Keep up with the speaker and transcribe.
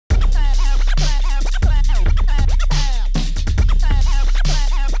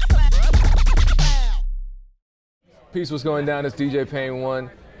Peace, what's going down? It's DJ Payne 1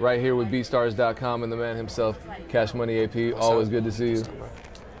 right here with BeatStars.com and the man himself, CashMoneyAp. Always good to see you.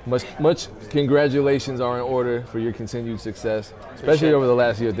 Much congratulations are in order for your continued success, especially over the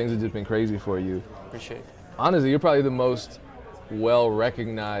last year. Things have just been crazy for you. Appreciate it. Honestly, you're probably the most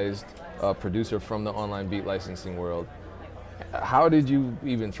well-recognized producer from the online beat licensing world. How did you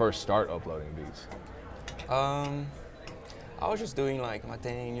even first start uploading beats? I was just doing like my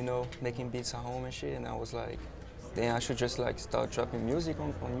thing, you know, making beats at home and shit, and I was like, then I should just like start dropping music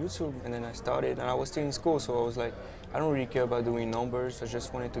on YouTube. And then I started, and I was still in school, so I was like, I don't really care about doing numbers. I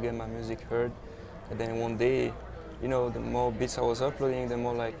just wanted to get my music heard. And then one day, you know, the more beats I was uploading, the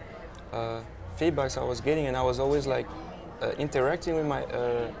more like feedbacks I was getting, and I was always like interacting with my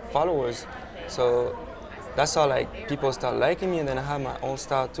followers. So that's how like people start liking me, and then I had my own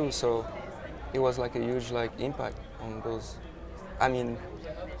style too. So it was like a huge like impact on those. I mean,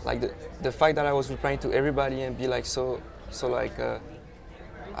 like the fact that I was replying to everybody and be like so like I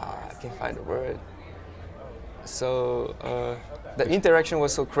can't find the word. So the interaction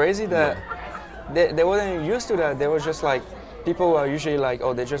was so crazy that they wasn't used to that. They were just like, people are usually like,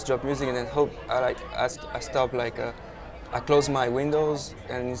 oh, they just drop music and then hope I stop, like I close my windows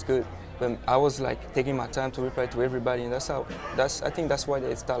and it's good. But I was like taking my time to reply to everybody, and I think that's why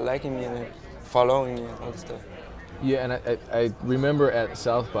they start liking me and then following me and all this stuff. Yeah, and I remember at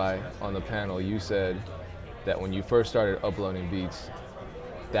South by on the panel, you said that when you first started uploading beats,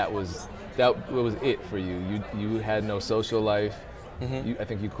 that was it for you. You had no social life. Mm-hmm. I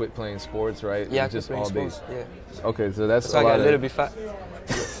think you quit playing sports, right? Yeah, just all sports. Yeah. Okay, so that's so I got a little bit fat.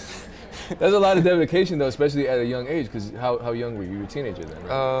 That's a lot of dedication, though, especially at a young age. Because how young were you? You were a teenager then,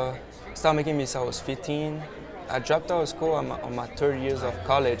 right? Started making beats. I was 15. I dropped out of school on my third years of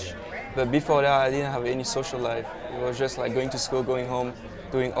college. But before that, I didn't have any social life. It was just like going to school, going home,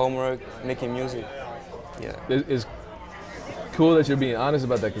 doing homework, making music. Yeah. It's cool that you're being honest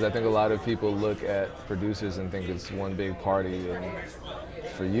about that, because I think a lot of people look at producers and think it's one big party. And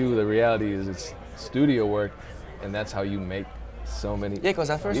for you, the reality is it's studio work, and that's how you make so many. Yeah, because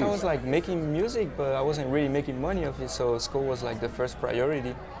at first I was like making music, but I wasn't really making money off it. So school was like the first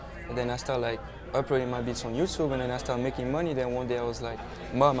priority. And then I started like uploading my beats on YouTube, and then I started making money. Then one day I was like,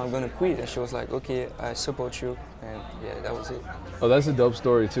 Mom, I'm gonna quit. And she was like, okay, I support you. And yeah, that was it. Oh, that's a dope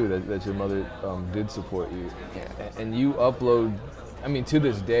story too, that your mother did support you. Yeah. And you upload, I mean, to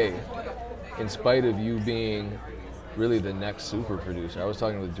this day, in spite of you being really the next super producer. I was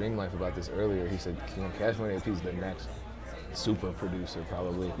talking with Dream Life about this earlier. He said, you know, CashMoneyAp is the next super producer,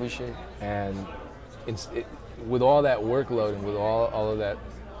 probably. We should. And with all that workload and with all of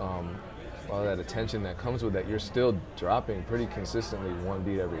that attention that comes with that, you're still dropping pretty consistently one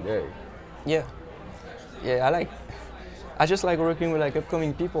beat every day. Yeah. Yeah, I just like working with like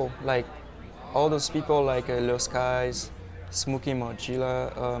upcoming people, like all those people like Lil Skies, Smokey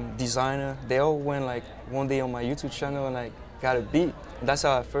Margilla, Designer. They all went like one day on my YouTube channel and like got a beat. That's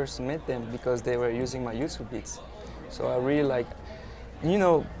how I first met them, because they were using my YouTube beats. So I really like, you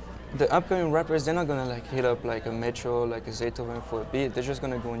know, the upcoming rappers, they're not gonna like hit up like a Metro, like a Zaytoven for a beat. They're just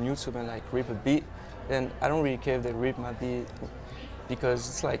gonna go on YouTube and like rip a beat. Then I don't really care if they rip my beat, because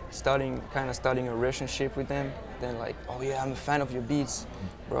it's like kind of starting a relationship with them. Then like, oh yeah, I'm a fan of your beats,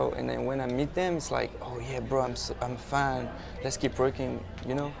 bro. And then when I meet them, it's like, oh yeah, bro, I'm a fan. Let's keep working,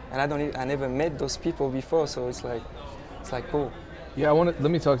 you know. And I never met those people before, so it's like cool. Yeah, let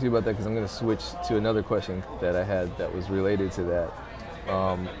me talk to you about that, because I'm gonna switch to another question that I had that was related to that.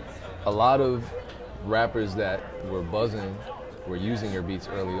 A lot of rappers that were buzzing were using your beats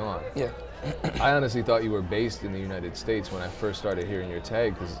early on. Yeah. I honestly thought you were based in the United States when I first started hearing your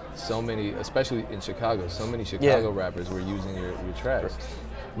tag, because so many, especially in Chicago, so many Chicago rappers were using your tracks.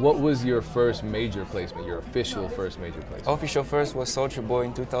 What was your first major placement, your official first major placement? Official first was Soulja Boy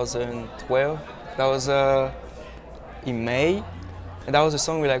in 2012. That was in May. And that was a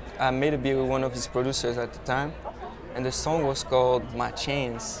song I made a beat with one of his producers at the time. And the song was called My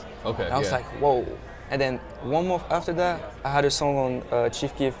Chains. Okay. And I was like, whoa. And then 1 month after that, I had a song on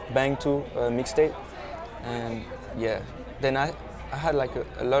Chief Keef Bang 2 mixtape. And yeah, then I had like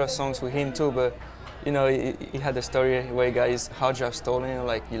a lot of songs with him too, but you know, he had the story where he got his hard drive stolen, and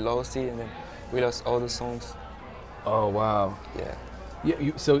like he lost it, and then we lost all the songs. Oh, wow. Yeah.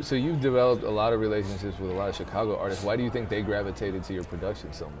 Yeah. So you've developed a lot of relationships with a lot of Chicago artists. Why do you think they gravitated to your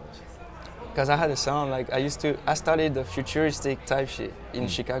production so much? Because I had a sound, like I started the futuristic type shit in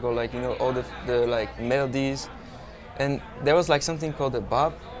Chicago, like, you know, all the like melodies. And there was like something called the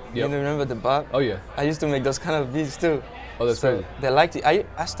bop. Yep. You remember the bop? Oh yeah. I used to make those kind of beats too. Oh, that's so crazy. they liked it.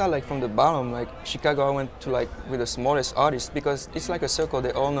 I started like from the bottom. Like Chicago, I went to like with the smallest artists because it's like a circle.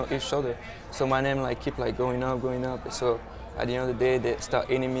 They all know each other. So my name like keep like going up, going up. So at the end of the day, they start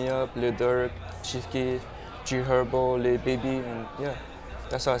eating me up. Lil Durk, Chief Keef, G Herbo, Lil Baby, and yeah,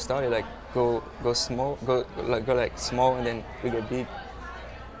 that's how I started. Like go small, go like small, and then we get big.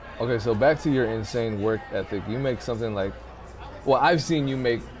 Okay, so back to your insane work ethic. You make something like, well, I've seen you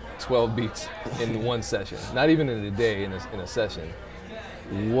make 12 beats in one session, not even in a day, in a session.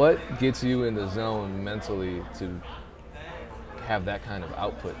 What gets you in the zone mentally to have that kind of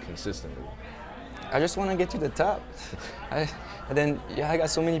output consistently? I just want to get to the top. And then, yeah, I got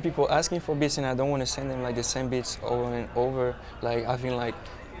so many people asking for beats, and I don't want to send them like the same beats over and over. Like having like,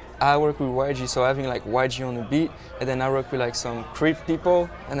 I work with YG, so having like YG on the beat, and then I work with like some creep people,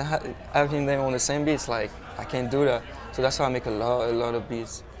 and having them on the same beats, like I can't do that. So that's how I make a lot of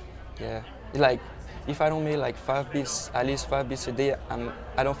beats. Yeah, like if I don't make like 5 beats, at least 5 beats a day,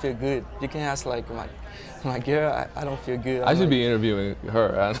 I don't feel good. You can ask like my girl, I don't feel good. I should be interviewing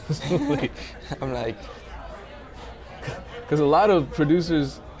her, honestly. I'm like, because a lot of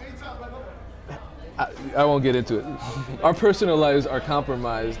producers, I won't get into it. Our personal lives are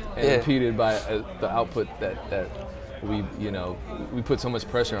compromised and impeded by the output that we put so much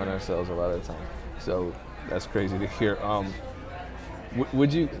pressure on ourselves a lot of the time. So that's crazy to hear.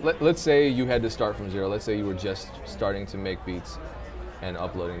 Would you, let's say you had to start from zero. Let's say you were just starting to make beats and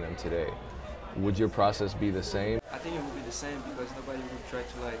uploading them today. Would your process be the same? I think it would be the same because nobody would try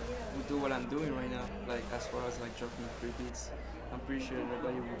to like do what I'm doing right now. Like as far as like dropping free beats, I'm pretty sure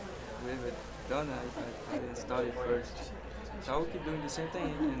nobody would ever done that if I didn't start it first. So I would keep doing the same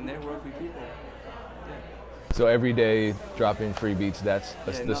thing and network with people. Yeah. So every day dropping free beats, that's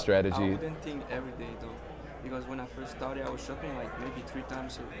the strategy. I wouldn't think every day though, because when I first started, I was dropping like maybe 3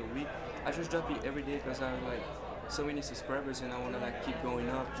 times a week. I just drop it every day because I have like so many subscribers and I want to like keep going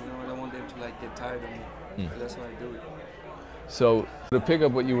up. You know, I don't want them to like get tired of me. So that's why I do it. So to pick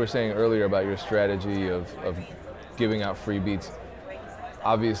up what you were saying earlier about your strategy of giving out free beats,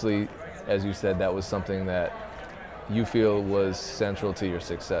 obviously, as you said, that was something that you feel was central to your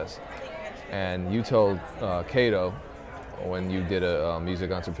success. And you told Kato, when you did a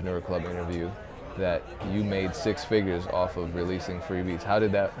Music Entrepreneur Club interview, that you made 6 figures off of releasing free beats. How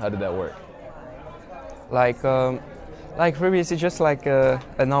did that work? Like free beats is just like a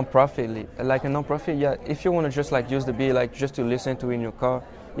non-profit. Like a non-profit, yeah. If you want to just like use the beat, like just to listen to in your car,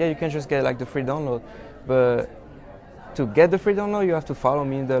 yeah, you can just get like the free download. But to get the free download, you have to follow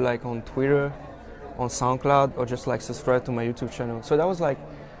me either like on Twitter, on SoundCloud, or just like subscribe to my YouTube channel. So that was like,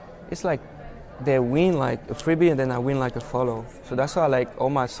 it's like they win like a freebie and then I win like a follow. So that's why like all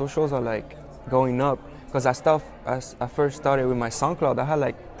my socials are like going up. Because I first started with my SoundCloud, I had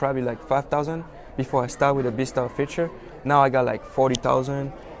like probably like 5,000 before I started with the BeatStars feature. Now I got like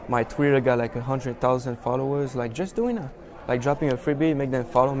 40,000. My Twitter got like 100,000 followers. Like just doing that, like dropping a freebie, make them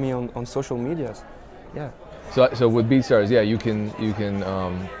follow me on social medias. Yeah. So with BeatStars, yeah, you can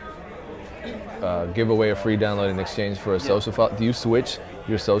give away a free download in exchange for a social follow. Do you switch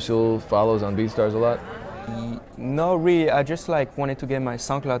your social follows on BeatStars a lot? No, really. I just like wanted to get my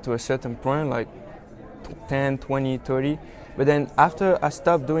SoundCloud to a certain point, like 10, 20, 30. But then after I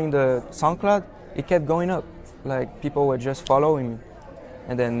stopped doing the SoundCloud, it kept going up. Like people were just following me.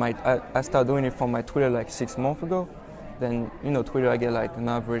 And then I started doing it from my Twitter like 6 months ago. Then, you know, Twitter, I get like an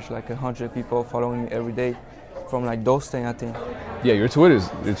average like 100 people following me every day from like those things, I think. Yeah, your Twitter's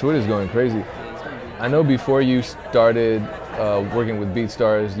going crazy. I know before you started working with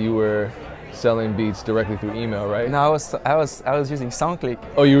BeatStars, you were selling beats directly through email, right? No, I was using SoundClick.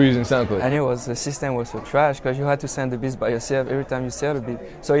 Oh, you were using SoundClick. And the system was so trash because you had to send the beats by yourself every time you sell the beat.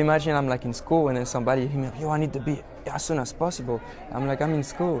 So imagine I'm like in school and then somebody hit me up, yo, I need the beat as soon as possible. I'm like, I'm in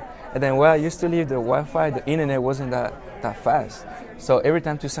school. And then where I used to live, the Wi-Fi, the internet wasn't that fast. So every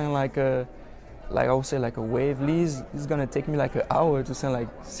time to send like I would say like a wave leads, it's gonna take me like an hour to send like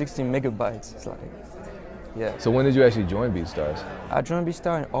 16 megabytes. It's like, yeah. So when did you actually join BeatStars? I joined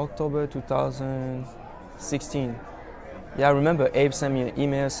BeatStars in October 2016. Yeah, I remember Abe sent me an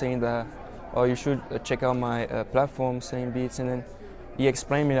email saying that, oh, you should check out my platform, Selling Beats, and then he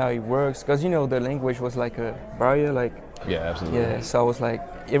explained me how it works, because you know the language was like a barrier, like. Yeah, absolutely. Yeah, so I was like,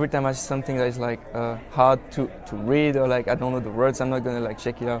 every time I see something that is like hard to read or like I don't know the words, I'm not gonna like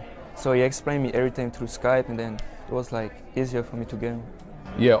check it out. So he explained me everything through Skype, and then it was like easier for me to get.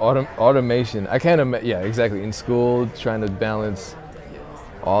 Yeah, automation. I can't imagine. Yeah, exactly. In school, trying to balance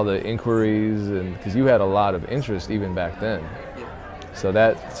all the inquiries, and because you had a lot of interest even back then. Yeah. So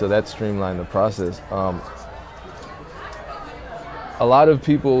that streamlined the process. A lot of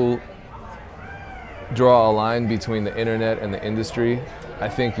people draw a line between the internet and the industry, I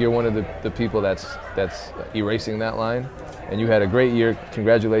think you're one of the people that's erasing that line. And you had a great year.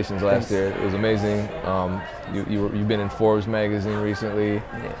 Congratulations last year. It was amazing. You've been in Forbes magazine recently.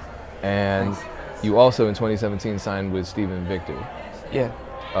 Yeah. And you also in 2017 signed with Steven Victor. Yeah.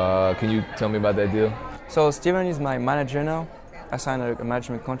 Can you tell me about that deal? So Steven is my manager now. I signed a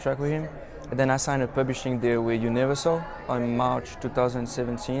management contract with him. And then I signed a publishing deal with Universal on March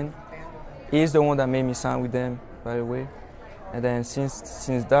 2017. He's the one that made me sign with them, by the way. And then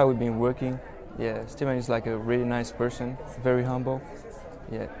since that, we've been working. Yeah, Steven is like a really nice person, very humble.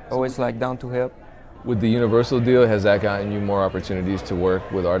 Yeah, always like down to help. With the Universal deal, has that gotten you more opportunities to work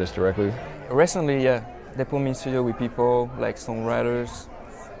with artists directly? Recently, yeah, they put me in studio with people like songwriters,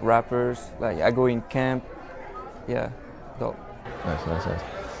 rappers. Like I go in camp. Yeah, dope. Nice.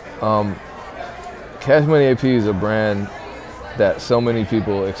 CashMoneyAP is a brand that so many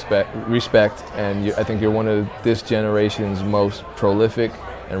people respect, and I think you're one of this generation's most prolific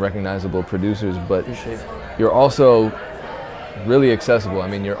and recognizable producers, but you're also really accessible. I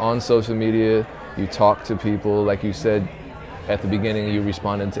mean, you're on social media, you talk to people, like you said at the beginning, you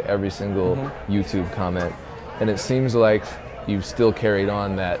responded to every single YouTube comment, and it seems like you've still carried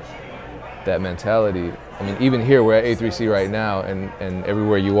on that mentality. I mean, even here, we're at A3C right now, and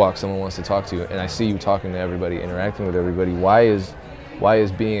everywhere you walk, someone wants to talk to you, and I see you talking to everybody, interacting with everybody. Why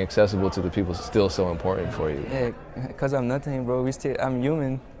is being accessible to the people still so important for you? Yeah, because I'm nothing, bro. I'm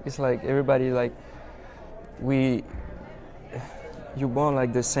human. It's like everybody, like, you're born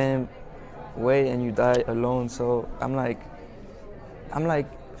like the same way and you die alone. So I'm like,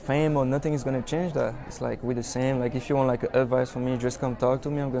 fame or nothing is gonna change that. It's like we're the same. Like if you want like advice from me, just come talk to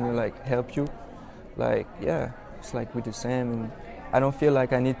me. I'm gonna like help you. Like yeah, it's like we're the same, and I don't feel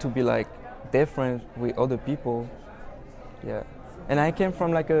like I need to be like different with other people. Yeah, and I came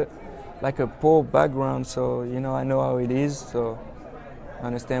from like a poor background, so you know I know how it is. So I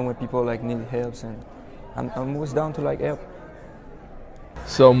understand when people like need help, and I'm always down to like help.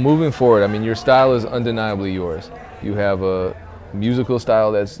 So moving forward, I mean, your style is undeniably yours. You have a musical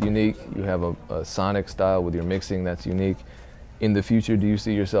style that's unique. You have a sonic style with your mixing that's unique. In the future, do you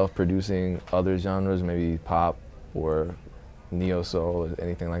see yourself producing other genres, maybe pop or neo-soul or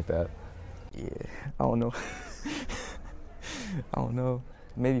anything like that? Yeah, I don't know. I don't know.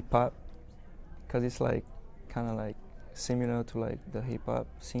 Maybe pop, because it's like kind of like similar to like the hip-hop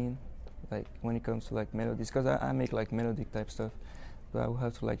scene, like when it comes to like melodies, because I make like melodic type stuff, but I will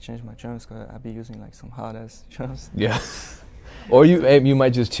have to like change my drums because I'll be using like some hard-ass drums. Yeah. Or you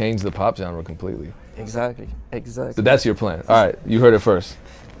might just change the pop genre completely. Exactly. So that's your plan. All right, you heard it first.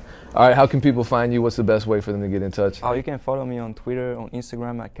 All right, how can people find you? What's the best way for them to get in touch? Oh, you can follow me on Twitter, on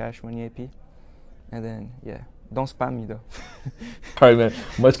Instagram at CashMoneyAP. And then, yeah, don't spam me though. All right, man.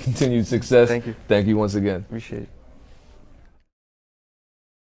 Much continued success. Thank you. Thank you once again. Appreciate it.